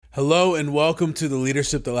Hello and welcome to the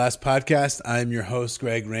Leadership That Lasts podcast. I'm your host,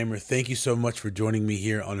 Greg Raymer. Thank you so much for joining me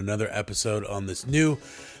here on another episode on this new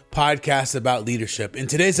podcast about leadership. In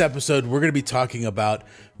today's episode, we're going to be talking about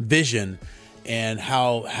vision and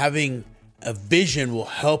how having a vision will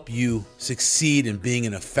help you succeed in being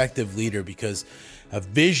an effective leader, because a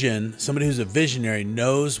vision, somebody who's a visionary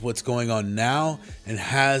knows what's going on now and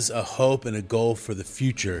has a hope and a goal for the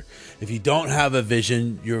future. If you don't have a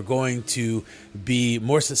vision, you're going to be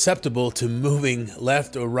more susceptible to moving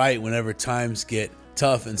left or right whenever times get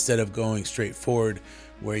tough instead of going straight forward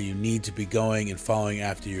where you need to be going and following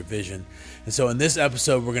after your vision. And so in this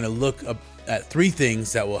episode, we're going to look at three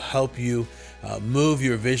things that will help you move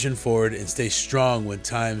your vision forward and stay strong when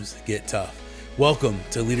times get tough. Welcome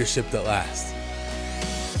to Leadership That Lasts.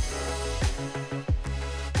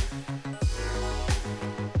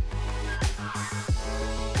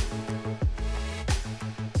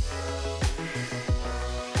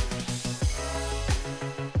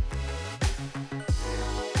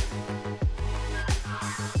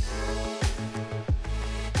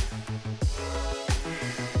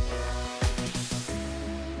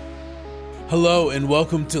 Hello and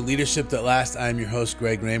welcome to Leadership That Lasts. I'm your host,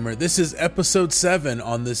 Greg Raymer. This is episode 7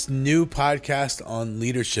 on this new podcast on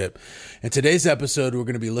leadership. In today's episode, we're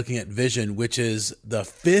going to be looking at vision, which is the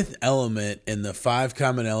fifth element in the 5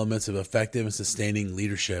 common elements of effective and sustaining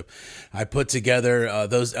leadership. I put together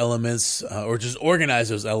those elements, or just organize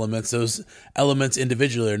those elements. Those elements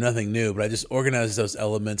individually are nothing new, but I just organized those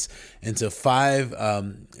elements into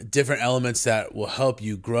 5 different elements that will help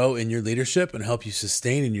you grow in your leadership and help you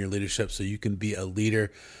sustain in your leadership so you can be a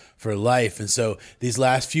leader for life. And so these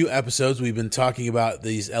last few episodes, we've been talking about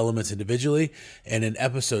these elements individually. And in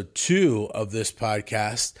episode 2 of this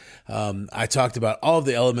podcast, I talked about all of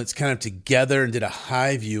the elements kind of together and did a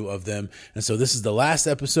high view of them. And so this is the last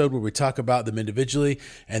episode where we talk about them individually.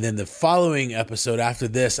 And then the following episode after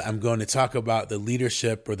this, I'm going to talk about the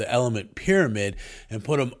leadership or the element pyramid and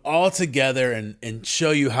put them all together and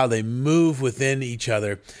show you how they move within each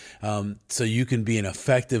other, so you can be an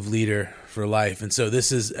effective leader for life. And so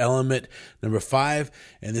this is element number 5,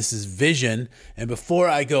 and this is vision. And before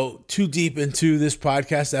I go too deep into this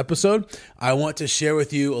podcast episode, I want to share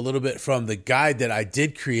with you a little bit from the guide that I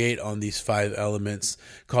did create on these 5 elements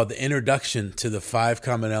called the Introduction to the 5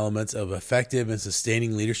 Common Elements of Effective and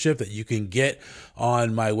Sustaining Leadership that you can get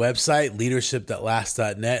on my website,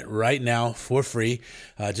 leadershipthatlasts.net, right now for free.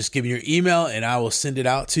 Just give me your email and I will send it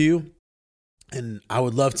out to you. And I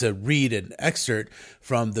would love to read an excerpt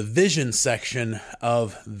from the vision section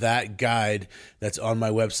of that guide that's on my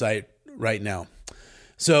website right now.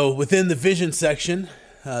 So within the vision section,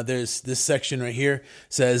 there's this section right here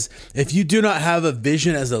says, if you do not have a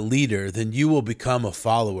vision as a leader, then you will become a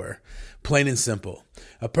follower. Plain and simple.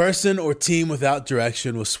 A person or team without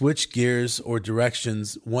direction will switch gears or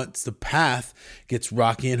directions once the path gets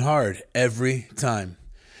rocky and hard every time.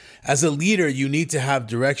 As a leader, you need to have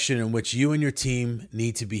direction in which you and your team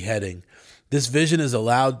need to be heading. This vision is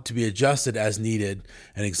allowed to be adjusted as needed.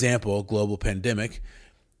 An example, global pandemic.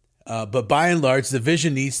 But by and large, the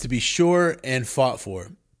vision needs to be sure and fought for.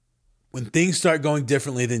 When things start going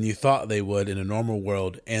differently than you thought they would in a normal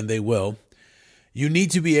world, and they will, you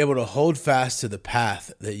need to be able to hold fast to the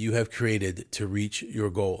path that you have created to reach your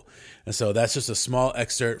goal. And so that's just a small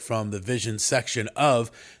excerpt from the vision section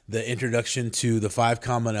of the Introduction to the 5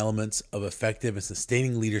 Common Elements of Effective and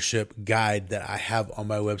Sustaining Leadership guide that I have on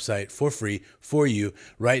my website for free for you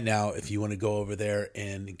right now. If you want to go over there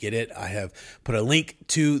and get it, I have put a link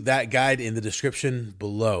to that guide in the description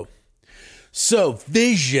below. So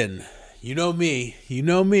vision. You know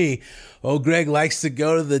me. Oh, Greg likes to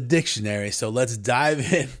go to the dictionary. So let's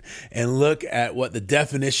dive in and look at what the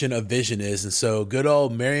definition of vision is. And so good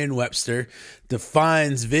old Merriam-Webster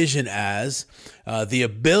defines vision as the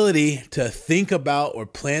ability to think about or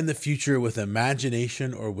plan the future with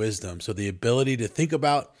imagination or wisdom. So the ability to think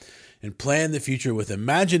about and plan the future with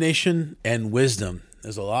imagination and wisdom.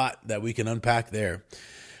 There's a lot that we can unpack there.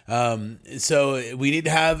 So we need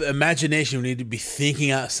to have imagination. We need to be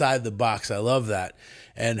thinking outside the box. I love that.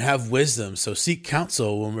 And have wisdom. So seek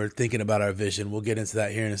counsel when we're thinking about our vision. We'll get into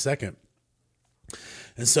that here in a second.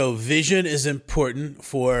 And so vision is important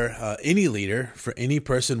for any leader, for any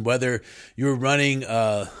person, whether you're running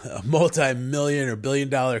a multi-million or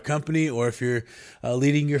billion-dollar company or if you're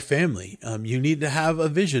leading your family. You need to have a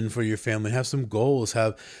vision for your family, have some goals,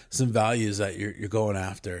 have some values that you're going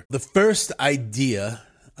after. The first idea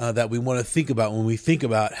that we want to think about when we think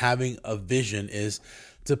about having a vision is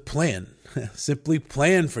to plan. Simply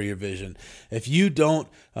plan for your vision. If you don't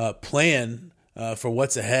plan for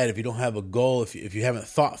what's ahead, if you don't have a goal, if you haven't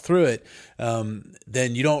thought through it,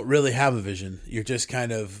 then you don't really have a vision. You're just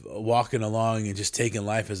kind of walking along and just taking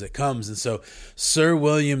life as it comes. And so Sir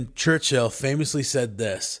William Churchill famously said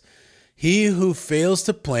this: "He who fails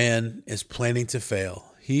to plan is planning to fail.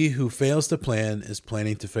 He who fails to plan is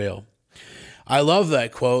planning to fail." I love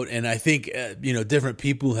that quote, and I think different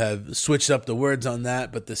people have switched up the words on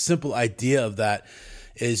that, but the simple idea of that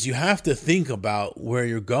is you have to think about where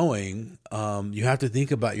you're going. You have to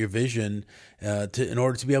think about your vision in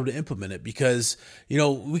order to be able to implement it, because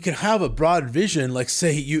we can have a broad vision, like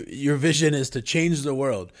say your vision is to change the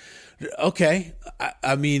world. Okay,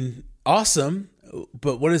 I mean, awesome,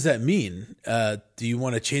 but what does that mean? Do you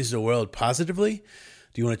want to change the world positively?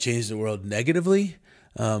 Do you want to change the world negatively?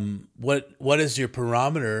 What is your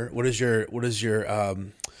parameter?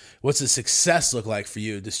 What's the success look like for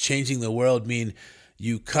you? Does changing the world mean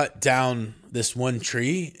you cut down this one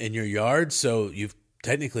tree in your yard, so you've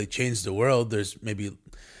technically changed the world? There's maybe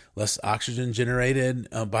less oxygen generated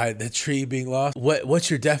by the tree being lost. What's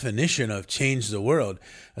your definition of change the world?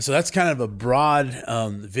 So that's kind of a broad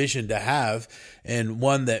vision to have, and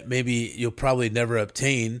one that maybe you'll probably never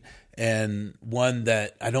obtain, and one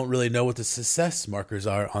that I don't really know what the success markers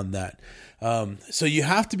are on that. So you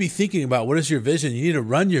have to be thinking about, what is your vision? You need to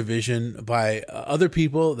run your vision by other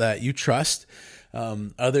people that you trust,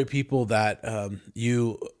 other people that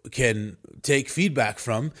you can take feedback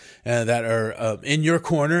from, that are in your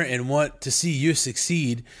corner and want to see you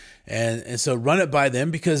succeed. And so run it by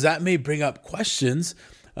them, because that may bring up questions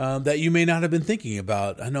that you may not have been thinking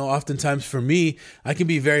about. I know oftentimes for me, I can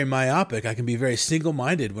be very myopic. I can be very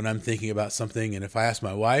single-minded when I'm thinking about something. And if I ask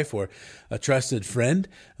my wife or a trusted friend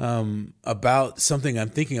about something I'm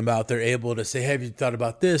thinking about, they're able to say, "Hey, have you thought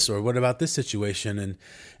about this?" Or "What about this situation?"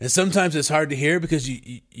 And sometimes it's hard to hear, because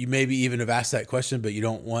you maybe even have asked that question, but you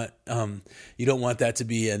don't want that to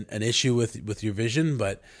be an issue with your vision.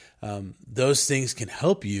 But those things can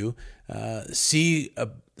help you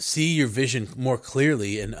see your vision more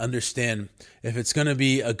clearly and understand if it's going to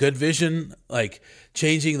be a good vision. Like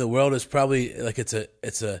changing the world is probably like it's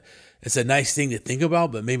a nice thing to think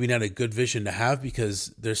about, but maybe not a good vision to have,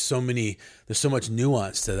 because there's so much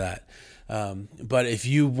nuance to that. But if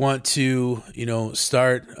you want to,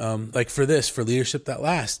 start, like for Leadership That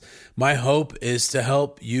Lasts, my hope is to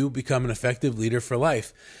help you become an effective leader for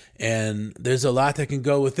life. And there's a lot that can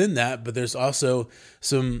go within that, but there's also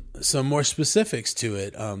some more specifics to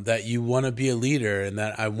it, that you want to be a leader, and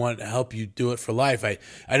that I want to help you do it for life.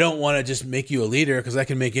 I don't want to just make you a leader, because I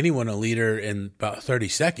can make anyone a leader in about 30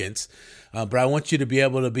 seconds. But I want you to be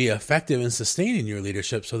able to be effective in sustaining your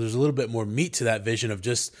leadership. So there's a little bit more meat to that vision of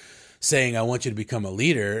just saying, I want you to become a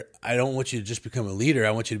leader. I don't want you to just become a leader.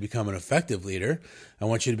 I want you to become an effective leader. I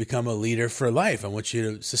want you to become a leader for life. I want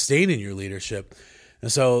you to sustain in your leadership.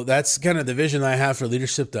 And so that's kind of the vision I have for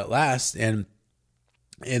Leadership That Lasts. And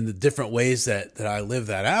the different ways that I live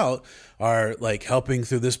that out are like helping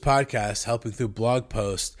through this podcast, helping through blog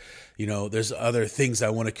posts. There's other things I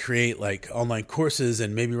want to create, like online courses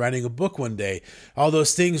and maybe writing a book one day. All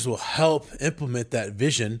those things will help implement that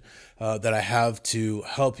vision that I have to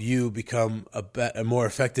help you become a more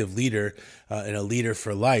effective leader, and a leader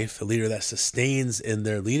for life, a leader that sustains in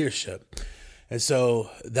their leadership. And so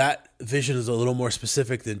that vision is a little more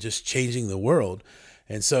specific than just changing the world.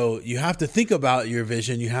 And so you have to think about your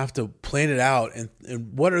vision. You have to plan it out. And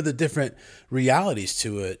what are the different realities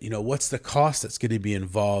to it? What's the cost that's going to be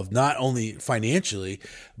involved, not only financially,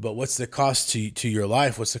 but what's the cost to your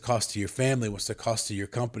life? What's the cost to your family? What's the cost to your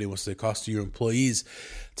company? What's the cost to your employees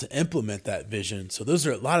to implement that vision? So those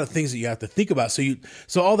are a lot of things that you have to think about.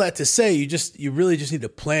 So all that to say, you really just need to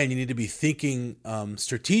plan. You need to be thinking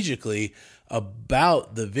strategically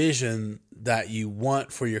about the vision that you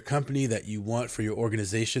want for your company, that you want for your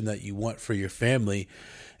organization, that you want for your family,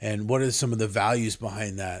 and what are some of the values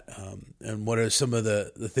behind that, and what are some of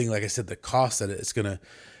the thing, like I said, the cost that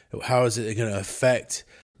how is it going to affect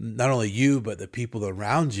not only you, but the people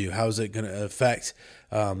around you? How is it going to affect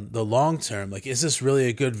the long term? Like, is this really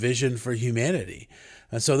a good vision for humanity?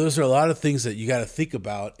 And so those are a lot of things that you got to think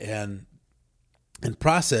about and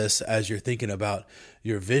process as you're thinking about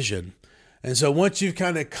your vision. And so once you've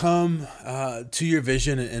kind of come to your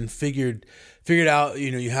vision and figured out,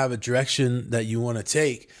 you have a direction that you want to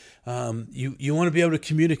take, you want to be able to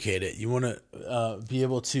communicate it. You want to be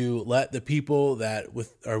able to let the people that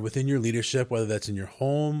are within your leadership, whether that's in your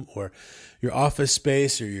home or your office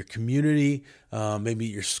space or your community, maybe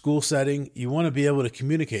your school setting, you want to be able to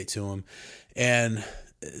communicate to them. And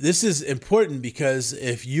this is important, because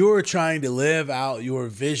if you're trying to live out your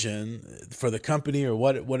vision for the company or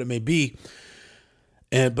what it may be,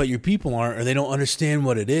 but your people aren't, or they don't understand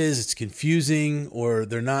what it is. It's confusing, or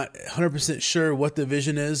they're not 100% sure what the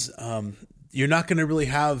vision is. You're not going to really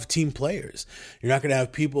have team players. You're not going to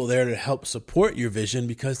have people there to help support your vision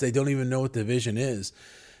because they don't even know what the vision is.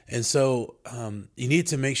 And so you need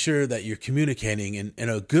to make sure that you're communicating. And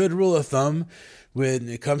a good rule of thumb when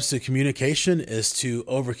it comes to communication is to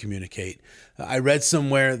over-communicate. I read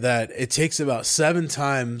somewhere that it takes about 7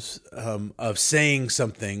 times of saying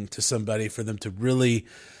something to somebody for them to really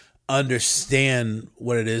understand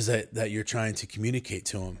what it is that you're trying to communicate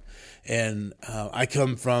to them. And I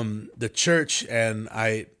come from the church, and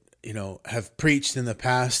I, have preached in the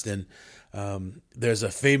past, and there's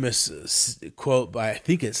a famous quote by, I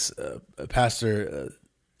think it's Pastor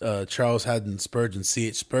Charles Haddon Spurgeon,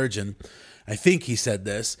 C.H. Spurgeon. I think he said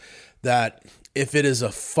this, that if it is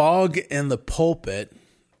a fog in the pulpit,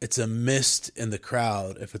 it's a mist in the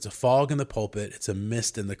crowd. If it's a fog in the pulpit, it's a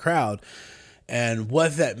mist in the crowd. And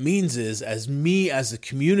what that means is, as me as a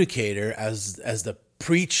communicator, as the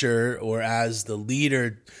preacher or as the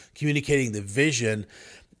leader communicating the vision,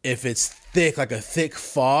 if it's thick, like a thick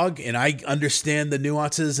fog, and I understand the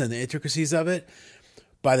nuances and the intricacies of it,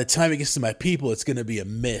 by the time it gets to my people, it's going to be a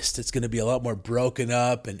mist. It's going to be a lot more broken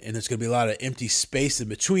up, and there's going to be a lot of empty space in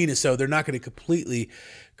between. And so they're not going to completely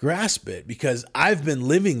grasp it, because I've been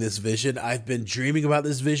living this vision. I've been dreaming about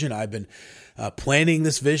this vision. I've been planning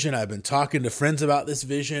this vision. I've been talking to friends about this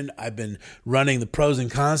vision. I've been running the pros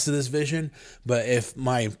and cons to this vision. But if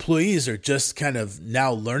my employees are just kind of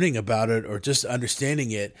now learning about it or just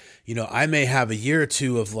understanding it, I may have a year or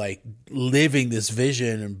two of like living this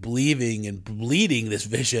vision and believing and bleeding this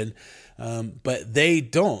vision. But they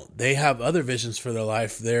don't. They have other visions for their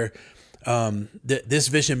life. This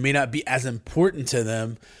vision may not be as important to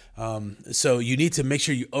them. So you need to make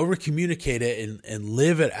sure you over communicate it and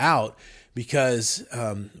live it out. Because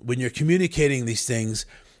when you're communicating these things,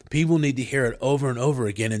 people need to hear it over and over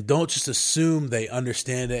again, and don't just assume they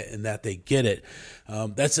understand it and that they get it.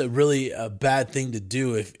 That's a really bad thing to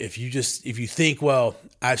do. If you think, well,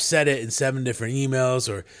 I've said it in 7 different emails,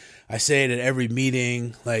 or I say it at every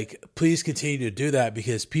meeting, like, please continue to do that,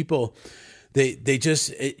 because people,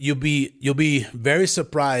 you'll be very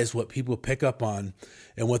surprised what people pick up on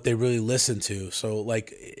and what they really listen to. So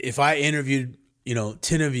like, if I interviewed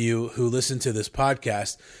 10 of you who listen to this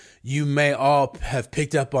podcast, you may all have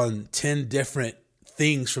picked up on 10 different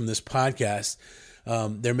things from this podcast.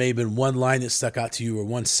 There may have been one line that stuck out to you, or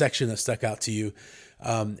one section that stuck out to you.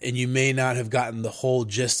 And you may not have gotten the whole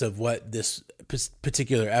gist of what this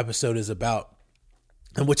particular episode is about.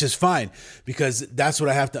 And which is fine, because that's what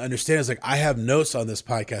I have to understand. Is like, I have notes on this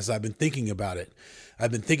podcast. I've been thinking about it.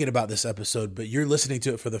 I've been thinking about this episode, but you're listening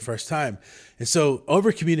to it for the first time. And so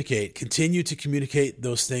over communicate, continue to communicate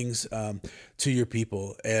those things to your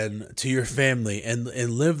people and to your family, and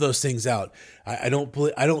live those things out. I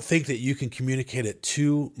don't think that you can communicate it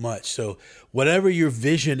too much. So whatever your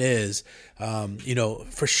vision is,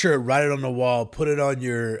 for sure, write it on the wall, put it on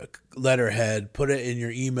your letterhead, put it in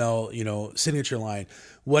your email, signature line,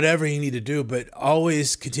 whatever you need to do, but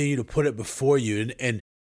always continue to put it before you. And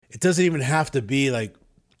it doesn't even have to be like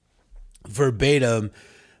verbatim,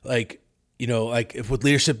 like if with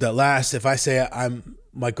Leadership That Lasts, if I say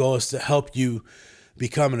my goal is to help you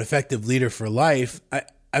become an effective leader for life,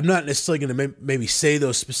 I'm not necessarily going to maybe say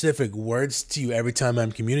those specific words to you every time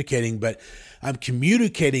I'm communicating, but I'm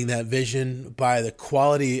communicating that vision by the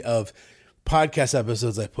quality of podcast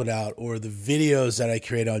episodes I put out, or the videos that I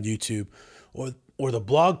create on YouTube, or the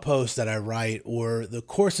blog posts that I write, or the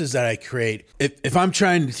courses that I create. If I'm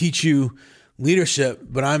trying to teach you leadership,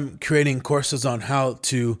 but I'm creating courses on how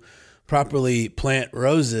to properly plant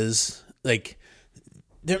roses, like,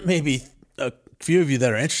 there may be a few of you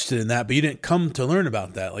that are interested in that, but you didn't come to learn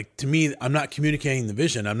about that. Like, to me, I'm not communicating the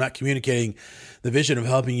vision. I'm not communicating the vision of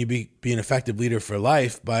helping you be an effective leader for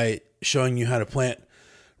life by showing you how to plant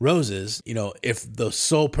roses. If the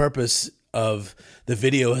sole purpose of the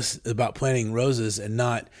video is about planting roses and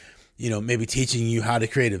not, maybe teaching you how to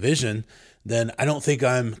create a vision, then I don't think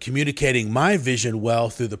I'm communicating my vision well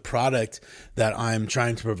through the product that I'm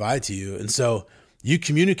trying to provide to you. And so you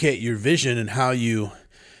communicate your vision and how you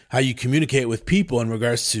communicate with people in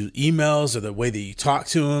regards to emails, or the way that you talk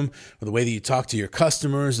to them, or the way that you talk to your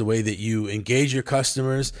customers, the way that you engage your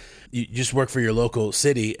customers. You just work for your local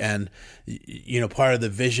city, and part of the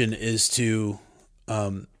vision is to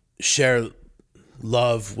share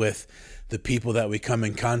love with the people that we come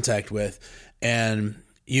in contact with. And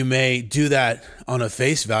you may do that on a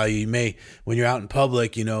face value. You may, when you're out in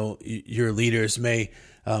public, your leaders may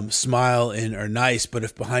smile and are nice, but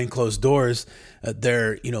if behind closed doors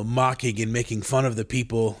they're mocking and making fun of the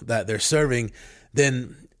people that they're serving,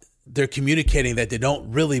 then they're communicating that they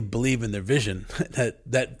don't really believe in their vision,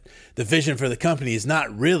 that the vision for the company is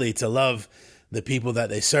not really to love the people that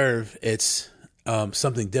they serve. It's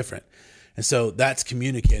something different. And so that's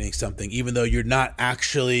communicating something, even though you're not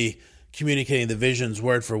actually communicating the visions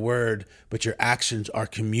word for word, but your actions are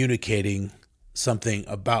communicating something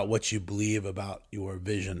about what you believe about your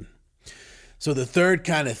vision. So the third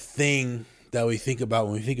kind of thing that we think about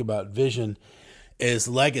when we think about vision is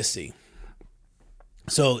legacy.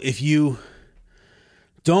 So if you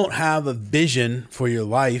don't have a vision for your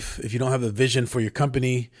life, if you don't have a vision for your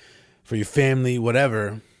company, for your family,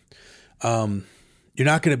 whatever, you're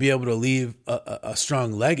not going to be able to leave a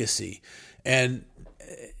strong legacy. And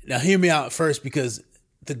now hear me out first, because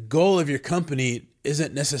the goal of your company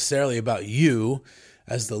isn't necessarily about you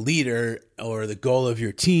as the leader, or the goal of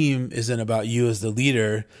your team isn't about you as the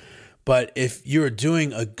leader. But if you're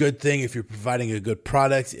doing a good thing, if you're providing a good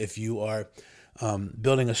product, if you are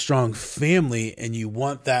building a strong family and you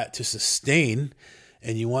want that to sustain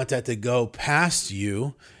and you want that to go past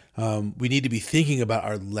you, we need to be thinking about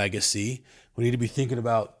our legacy. We need to be thinking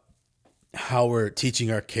about how we're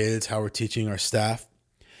teaching our kids, how we're teaching our staff,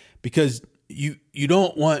 because you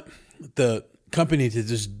don't want the company to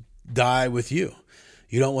just die with you.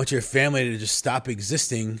 You don't want your family to just stop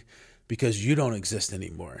existing because you don't exist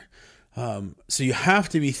anymore. So you have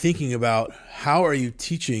to be thinking about, how are you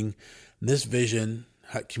teaching this vision,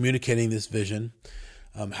 communicating this vision?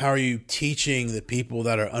 How are you teaching the people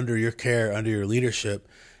that are under your care, under your leadership,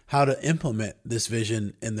 how to implement this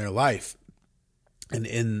vision in their life and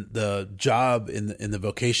in the job, in the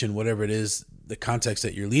vocation, whatever it is, the context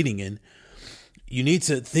that you're leading in? You need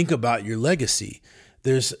to think about your legacy.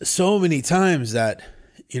 There's so many times that,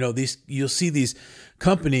 you'll see these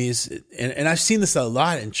companies, and I've seen this a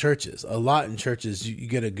lot in churches. You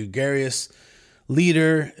get a gregarious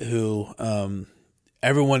leader who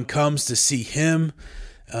everyone comes to see him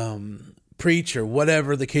preach, or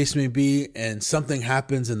whatever the case may be, and something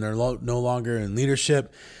happens and they're no longer in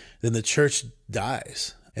leadership, then the church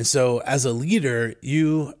dies. And so as a leader,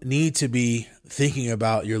 you need to be thinking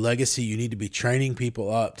about your legacy. You need to be training people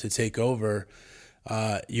up to take over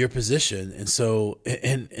your position. And so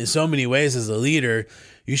in so many ways, as a leader,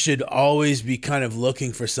 you should always be kind of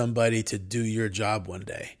looking for somebody to do your job one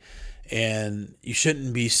day. And you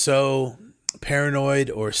shouldn't be so paranoid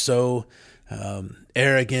or so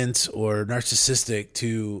arrogant or narcissistic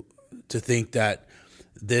to think that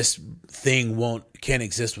this thing can't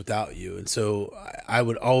exist without you. And so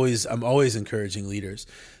I'm always encouraging leaders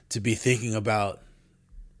to be thinking about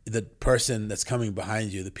the person that's coming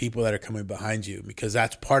behind you, the people that are coming behind you, because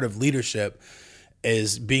that's part of leadership,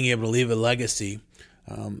 is being able to leave a legacy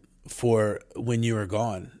for when you are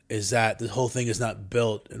gone. Is that the whole thing is not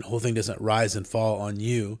built and the whole thing doesn't rise and fall on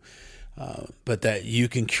you, but that you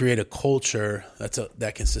can create a culture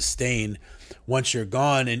that can sustain once you're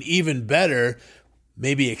gone, and even better,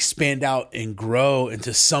 maybe expand out and grow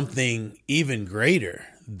into something even greater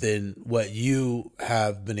than what you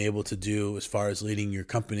have been able to do as far as leading your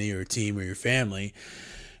company or team or your family.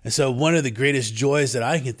 And so one of the greatest joys that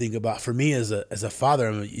I can think about for me as a father,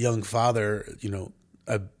 I'm a young father,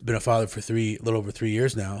 I've been a father for a little over 3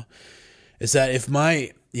 years now, is that if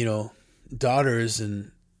my, daughters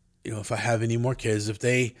and, if I have any more kids, if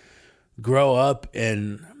they grow up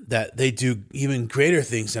and that they do even greater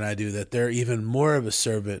things than I do, that they're even more of a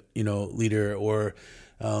servant, leader, or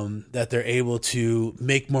that they're able to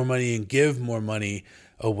make more money and give more money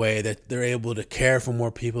away, that they're able to care for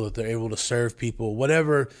more people, that they're able to serve people,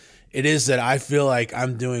 whatever it is that I feel like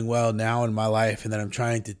I'm doing well now in my life and that I'm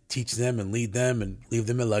trying to teach them and lead them and leave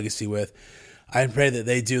them a legacy with. I pray that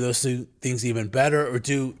they do those things even better, or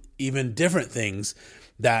do even different things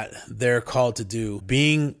that they're called to do.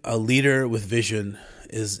 Being a leader with vision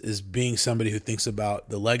is being somebody who thinks about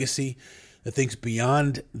the legacy, that thinks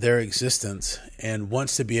beyond their existence, and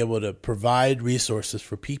wants to be able to provide resources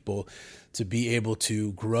for people to be able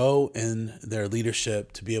to grow in their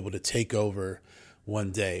leadership, to be able to take over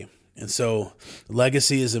one day. And so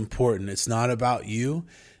legacy is important. It's not about you.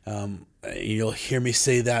 You'll hear me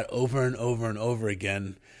say that over and over and over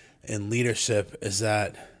again in leadership, is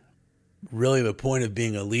that really the point of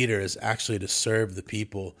being a leader is actually to serve the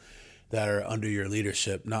people that are under your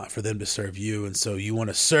leadership, not for them to serve you. And so you want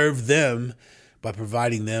to serve them by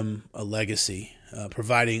providing them a legacy,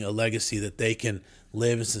 providing a legacy that they can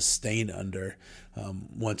live and sustain under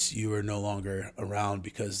once you are no longer around,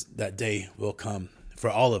 because that day will come for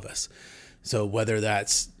all of us. So whether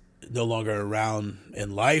that's no longer around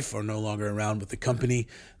in life or no longer around with the company,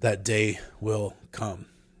 that day will come.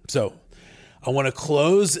 So I want to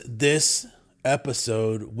close this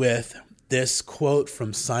episode with this quote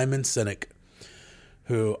from Simon Sinek,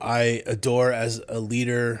 who I adore as a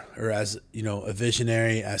leader, or as, a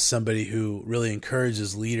visionary, as somebody who really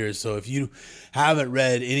encourages leaders. So if you haven't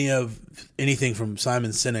read anything from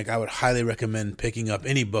Simon Sinek, I would highly recommend picking up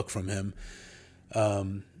any book from him.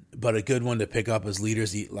 But a good one to pick up is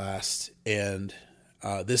Leaders Eat Last. And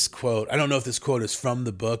this quote, I don't know if this quote is from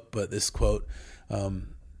the book, but this quote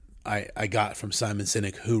I got from Simon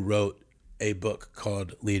Sinek, who wrote a book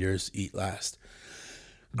called Leaders Eat Last.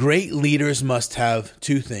 Great leaders must have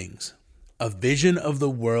two things: a vision of the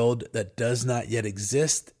world that does not yet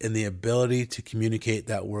exist and the ability to communicate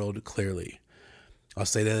that world clearly. I'll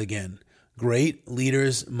say that again. Great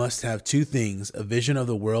leaders must have two things: a vision of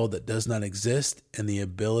the world that does not exist and the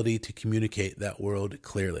ability to communicate that world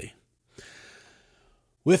clearly.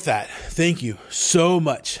 With that, thank you so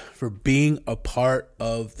much for being a part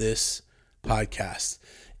of this podcast.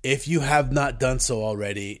 If you have not done so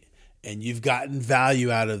already and you've gotten value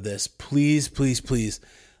out of this, please, please, please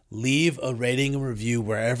leave a rating and review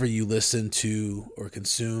wherever you listen to or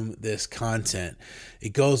consume this content.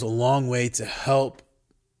 It goes a long way to help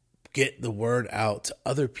get the word out to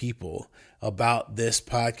other people about this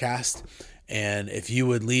podcast. And if you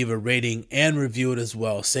would leave a rating and review it as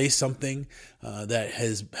well, say something that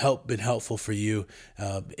has been helpful for you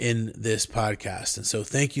in this podcast. And so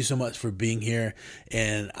thank you so much for being here.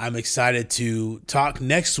 And I'm excited to talk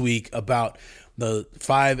next week about the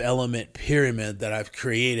 5-element pyramid that I've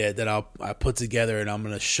created, that I put together, and I'm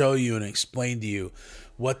going to show you and explain to you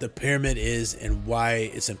what the pyramid is and why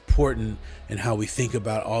it's important and how we think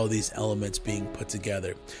about all these elements being put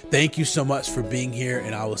together. Thank you so much for being here,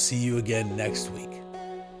 and I will see you again next week.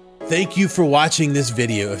 Thank you for watching this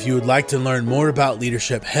video. If you would like to learn more about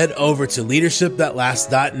leadership, head over to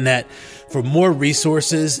leadershipthatlast.net for more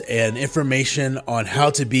resources and information on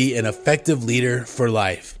how to be an effective leader for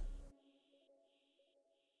life.